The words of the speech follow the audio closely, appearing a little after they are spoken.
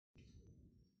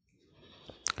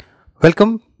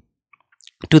Welcome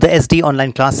to the SD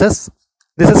online classes.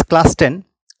 This is class 10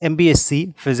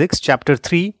 MBSc Physics chapter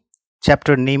 3.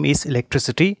 Chapter name is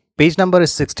electricity. Page number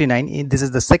is 69. This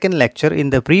is the second lecture. In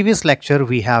the previous lecture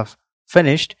we have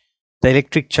finished the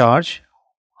electric charge,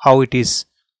 how it is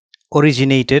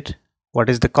originated, what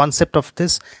is the concept of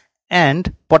this,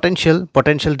 and potential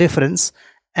difference,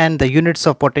 and the units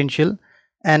of potential,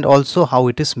 and also how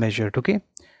it is measured. Okay,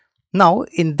 now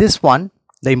in this one,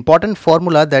 the important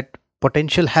formula that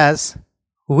potential has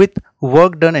with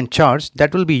work done and charge,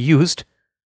 that will be used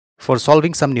for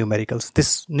solving some numericals.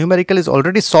 This numerical is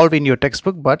already solved in your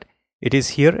textbook, but it is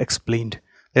here explained.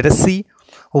 Let us see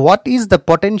what is the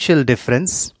potential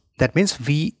difference. That means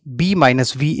VB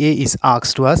minus VA is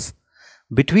asked to us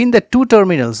between the two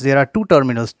terminals. There are two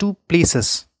terminals, two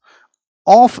places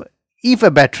of if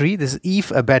a battery, this is if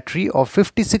a battery of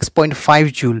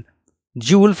 56.5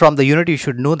 joule from the unit, you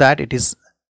should know that it is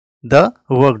the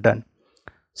work done.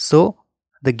 So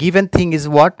the given thing is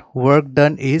what? Work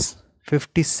done is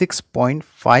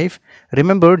 56.5.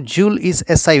 Remember, joule is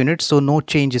SI unit, so no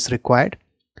change is required.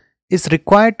 Is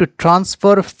required to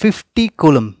transfer 50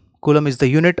 coulomb. Coulomb is the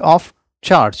unit of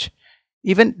charge.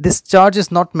 Even this charge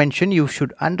is not mentioned. You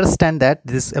should understand that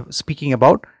this is speaking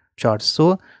about charge.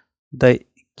 So the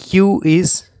Q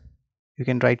is, you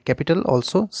can write capital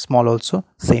also, small also,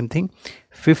 same thing.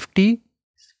 50,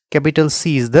 capital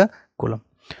C is the coulomb,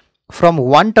 from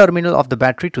one terminal of the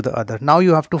battery to the other. Now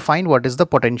you have to find what is the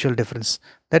potential difference.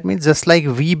 That means just like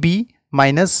VB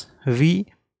minus VA,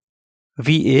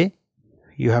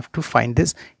 you have to find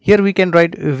this. Here we can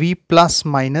write V plus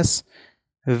minus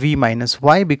V minus.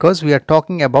 Why? Because we are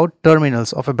talking about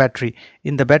terminals of a battery.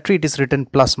 In the battery it is written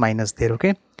plus minus there.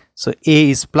 Okay, so A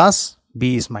is plus,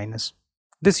 B is minus.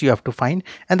 This you have to find,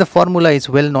 and the formula is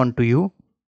well known to you.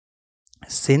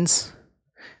 Since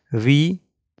V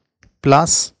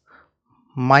plus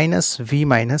minus V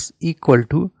minus equal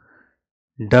to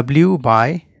W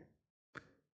by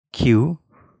Q.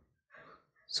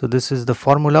 So this is the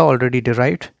formula already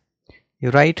derived. You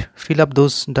write, fill up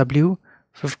those W,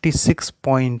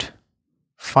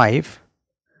 56.5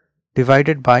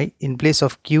 divided by, in place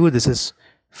of Q, this is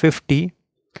 50.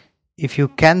 If you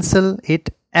cancel it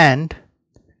and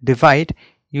divide,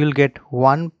 you will get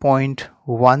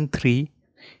 1.13.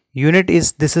 Unit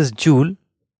is, this is joule,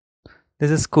 this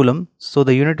is coulomb, so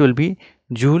the unit will be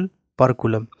joule per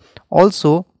coulomb.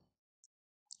 Also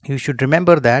you should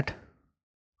remember that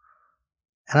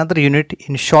another unit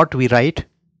in short we write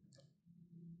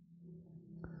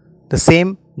the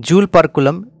same. Joule per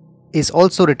coulomb is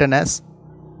also written as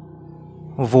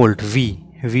volt,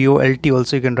 volt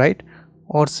also you can write,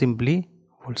 or simply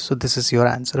volt. So this is your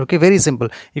answer. Okay, very simple.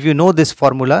 If you know this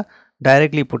formula,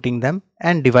 directly putting them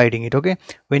and dividing it. Okay,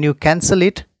 when you cancel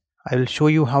it, I will show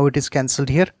you how it is cancelled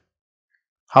here,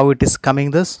 how it is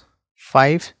coming. This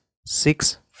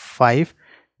 565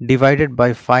 divided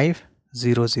by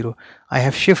 500. I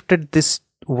have shifted this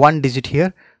one digit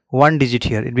here,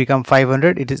 it become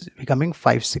 500, it is becoming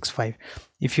 565.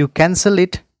 If you cancel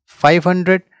it,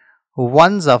 500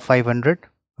 ones are 500.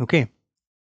 Okay,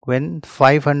 when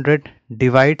 500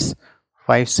 divides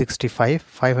 565,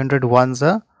 500 ones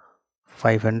are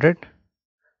 500,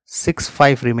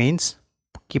 65 remains.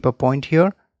 Keep a point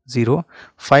here, 0.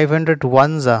 500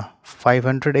 ones are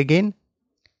 500 again.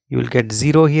 You will get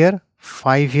 0 here,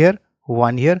 5 here,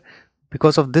 1 here.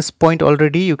 Because of this point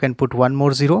already, you can put one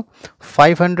more 0.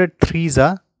 500 threes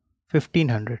are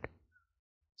 1500.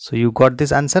 So you got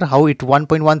this answer. How it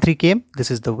 1.13 came? This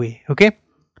is the way. Okay,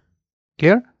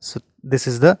 clear? So this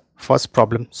is the first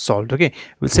problem solved. Okay,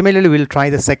 well, similarly we'll try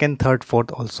the second, third,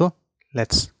 fourth also.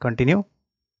 Let's continue.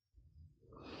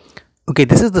 Okay,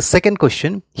 this is the second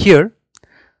question. Here,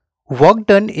 work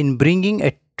done in bringing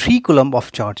a 3 coulomb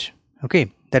of charge.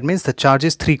 Okay, that means the charge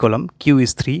is 3 coulomb, Q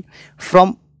is 3,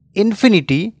 from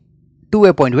infinity to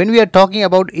a point. When we are talking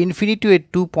about infinity to a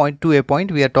 2 point to a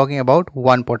point, we are talking about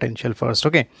one potential first.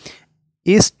 Okay,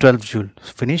 is 12 joule.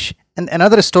 Finish. And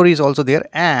another story is also there.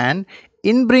 And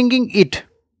in bringing it,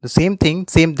 the same thing,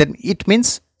 same, then it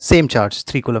means same charge,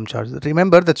 3 coulomb charge.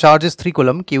 Remember, the charge is 3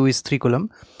 coulomb, Q is 3 coulomb,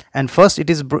 and first it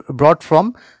is brought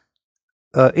from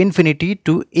infinity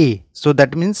to A. So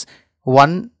that means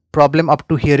one problem up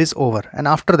to here is over, and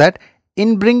after that,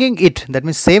 in bringing it, that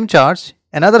means same charge,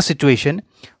 another situation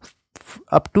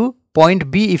up to point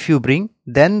B if you bring,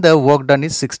 then the work done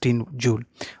is 16 joule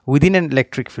within an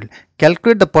electric field.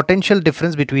 Calculate the potential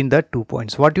difference between the 2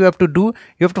 points. What you have to do,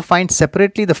 you have to find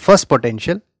separately the first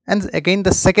potential and again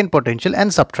the second potential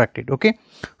and subtract it. Okay,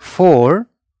 for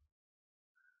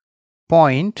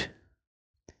point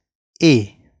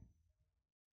A,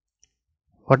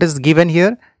 what is given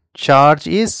here? charge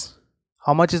is,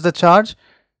 how much is the charge?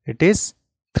 It is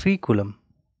 3 coulomb.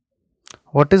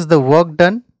 What is the work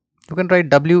done? You can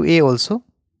write WA also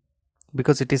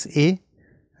because it is A.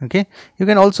 Okay, you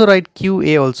can also write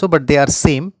QA also, but they are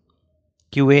same.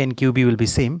 QA and QB will be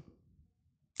same.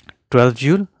 12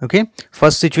 joule. Okay,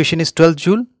 first situation is 12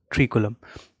 joule, 3 coulomb.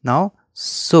 Now,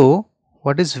 so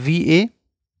what is VA?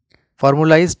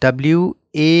 Formula is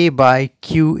WA by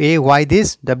QA. Why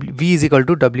this? V is equal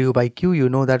to W by Q. You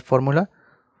know that formula.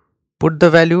 Put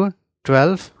the value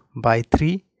 12 by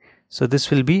 3. So this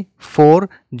will be 4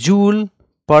 joule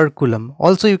per coulomb.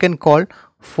 Also you can call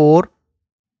 4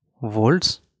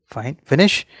 volts. Fine.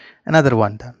 Finish. Another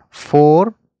one then.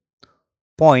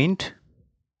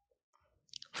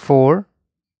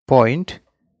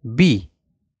 4.B.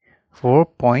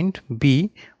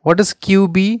 4.B. What is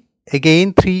QB?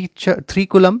 Again 3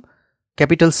 coulomb.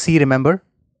 Capital C, remember.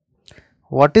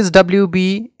 What is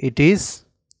WB? It is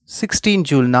 16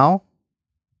 joule now.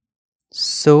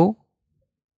 So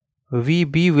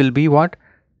VB will be what?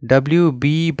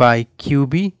 WB by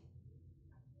QB.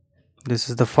 This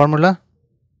is the formula,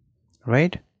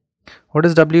 right? What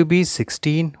is WB?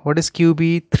 16. What is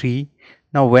QB? 3.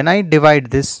 Now when I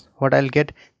divide this, what I'll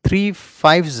get? 3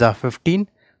 5s are 15.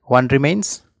 1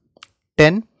 remains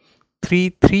 10. 3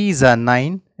 3s are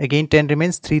 9. Again 10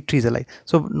 remains. 3 3s are 9.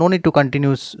 So no need to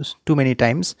continue too many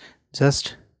times.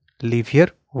 Just leave here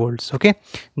volts. Okay,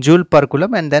 joule per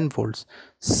coulomb and then volts.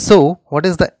 So what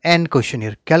is the end question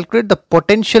here? Calculate the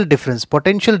potential difference.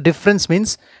 Potential difference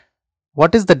means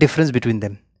what is the difference between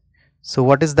them? So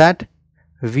what is that?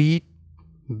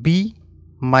 VB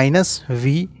minus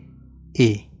VA.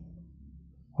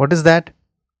 What is that?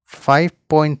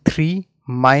 5.3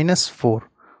 minus 4.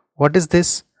 What is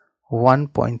this?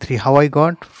 1.3. How I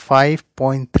got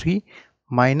 5.3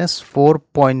 minus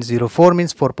 4.0. 4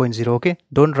 means 4.0. Okay,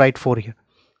 don't write 4 here.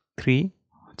 3.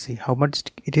 Let's see how much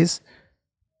it is.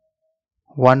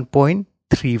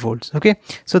 1.3 volts. Okay,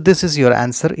 so this is your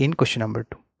answer in question number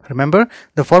 2. Remember,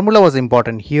 the formula was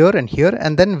important here,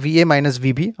 and then VA minus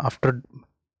VB after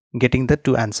getting the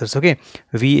 2 answers. Okay,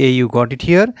 VA you got it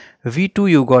here,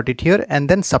 V2 you got it here, and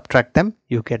then subtract them,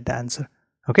 you get the answer.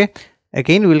 Okay,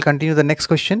 again we will continue the next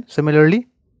question similarly.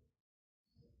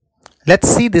 Let's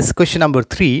see this question number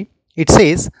 3. It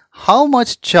says how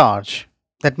much charge,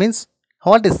 that means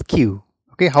what is Q?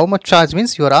 Okay, how much charge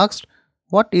means you are asked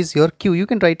what is your Q. You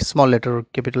can write small letter or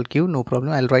capital Q, no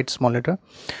problem. I'll write small letter.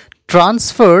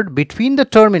 Transferred between the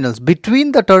terminals.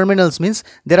 Between the terminals means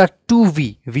there are 2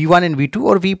 V, V1 and V2,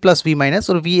 or V plus V minus,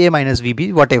 or VA minus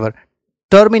VB, whatever.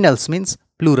 Terminals means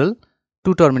plural,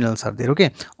 2 terminals are there.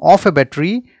 Okay, of a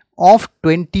battery of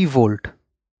 20 volt.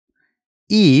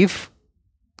 If,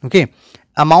 okay,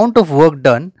 amount of work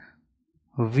done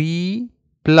V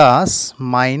plus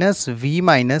minus V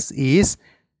minus is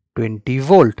 20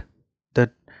 volt. The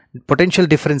potential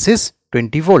difference is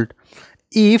 20 volt.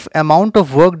 If amount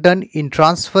of work done in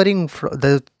transferring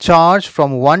the charge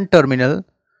from one terminal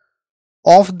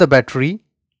of the battery,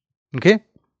 okay,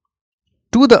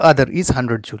 to the other is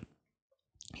 100 joule.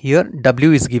 Here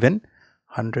W is given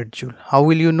 100 joule. How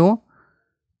will you know?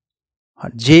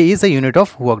 J is a unit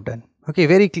of work done. Okay,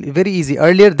 very easy.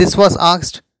 Earlier this was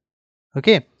asked.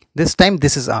 Okay, this time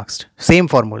this is asked. Same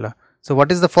formula. So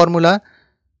what is the formula?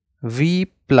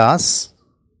 V plus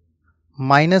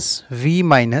minus V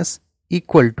minus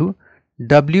equal to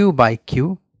W by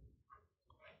Q.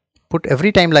 Put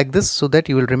every time like this so that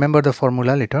you will remember the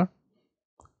formula later.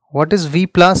 What is V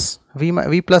plus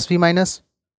V minus?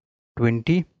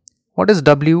 20. What is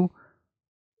W?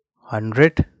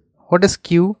 100. What is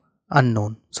Q?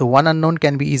 Unknown. So one unknown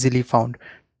can be easily found.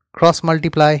 Cross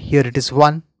multiply. Here it is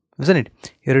 1, isn't it?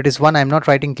 Here it is 1. I am not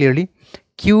writing clearly.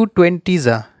 Q 20 is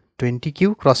a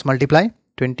 20Q. Cross multiply.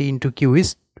 20 into Q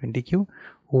is 20Q.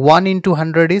 1 into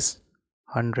 100 is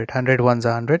 100. 100 ones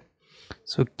are 100.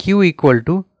 So Q equal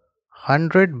to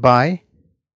 100 by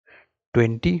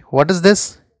 20. What is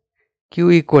this?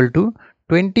 Q equal to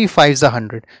 25 is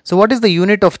 100. So what is the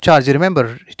unit of charge?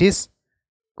 Remember, it is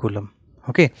coulomb.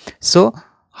 Okay. So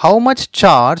how much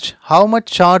charge? How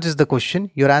much charge is the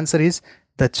question? Your answer is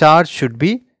the charge should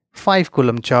be 5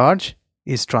 coulomb charge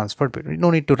is transferred. No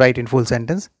need to write in full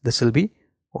sentence. This will be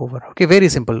over. Okay, very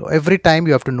simple. Every time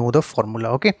you have to know the formula.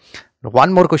 Okay,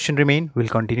 one more question remain. We'll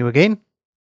continue again.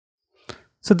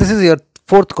 So this is your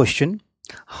 4th question.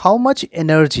 How much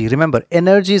energy? Remember,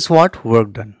 energy is what?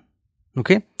 Work done.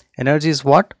 Okay, energy is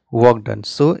what? Work done.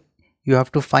 So you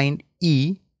have to find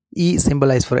E. E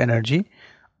symbolized for energy,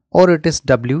 or it is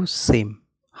W, same.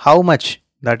 How much,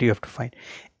 that you have to find,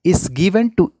 is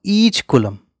given to each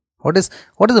coulomb. What is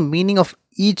the meaning of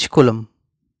each coulomb?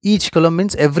 Each coulomb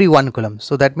means every 1 coulomb.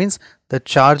 So that means the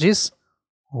charge is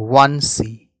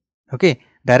 1C. Okay,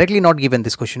 directly not given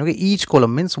this question. Okay, each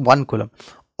coulomb means 1 coulomb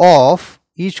of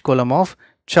each coulomb of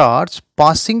charge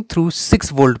passing through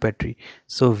 6-volt battery.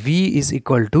 So V is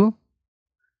equal to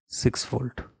 6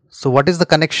 volt. So what is the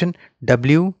connection?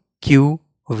 W, Q,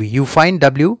 V. You find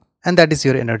W and that is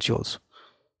your energy also.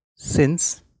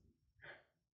 Since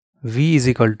V is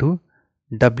equal to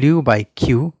W by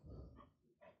Q,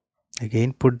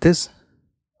 again put this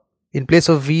in place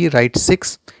of V, write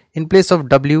 6, in place of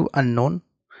W unknown,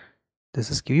 this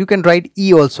is Q. You can write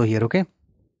E also here. Okay,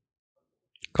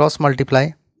 cross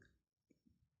multiply,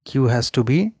 Q has to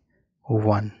be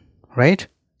 1, right?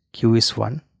 Q is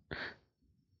 1.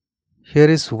 Here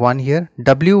is 1 here.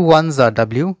 W ones are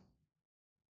W,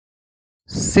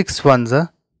 6 ones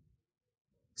are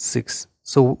 6.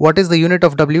 So what is the unit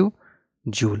of W?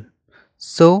 Joule.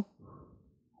 So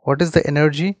what is the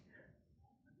energy?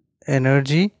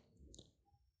 Energy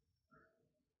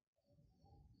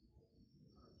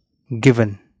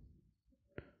given.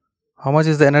 How much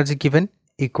is the energy given?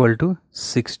 Equal to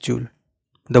 6 joule.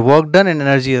 The work done and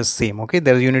energy is same. Okay,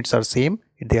 their units are same,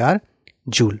 they are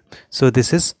joule. So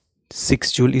this is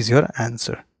 6 joule is your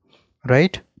answer,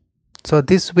 right? So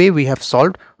this way we have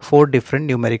solved 4 different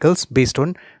numericals based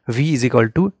on V is equal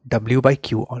to W by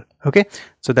Q all. Okay,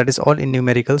 so that is all in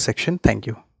numerical section. Thank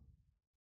you.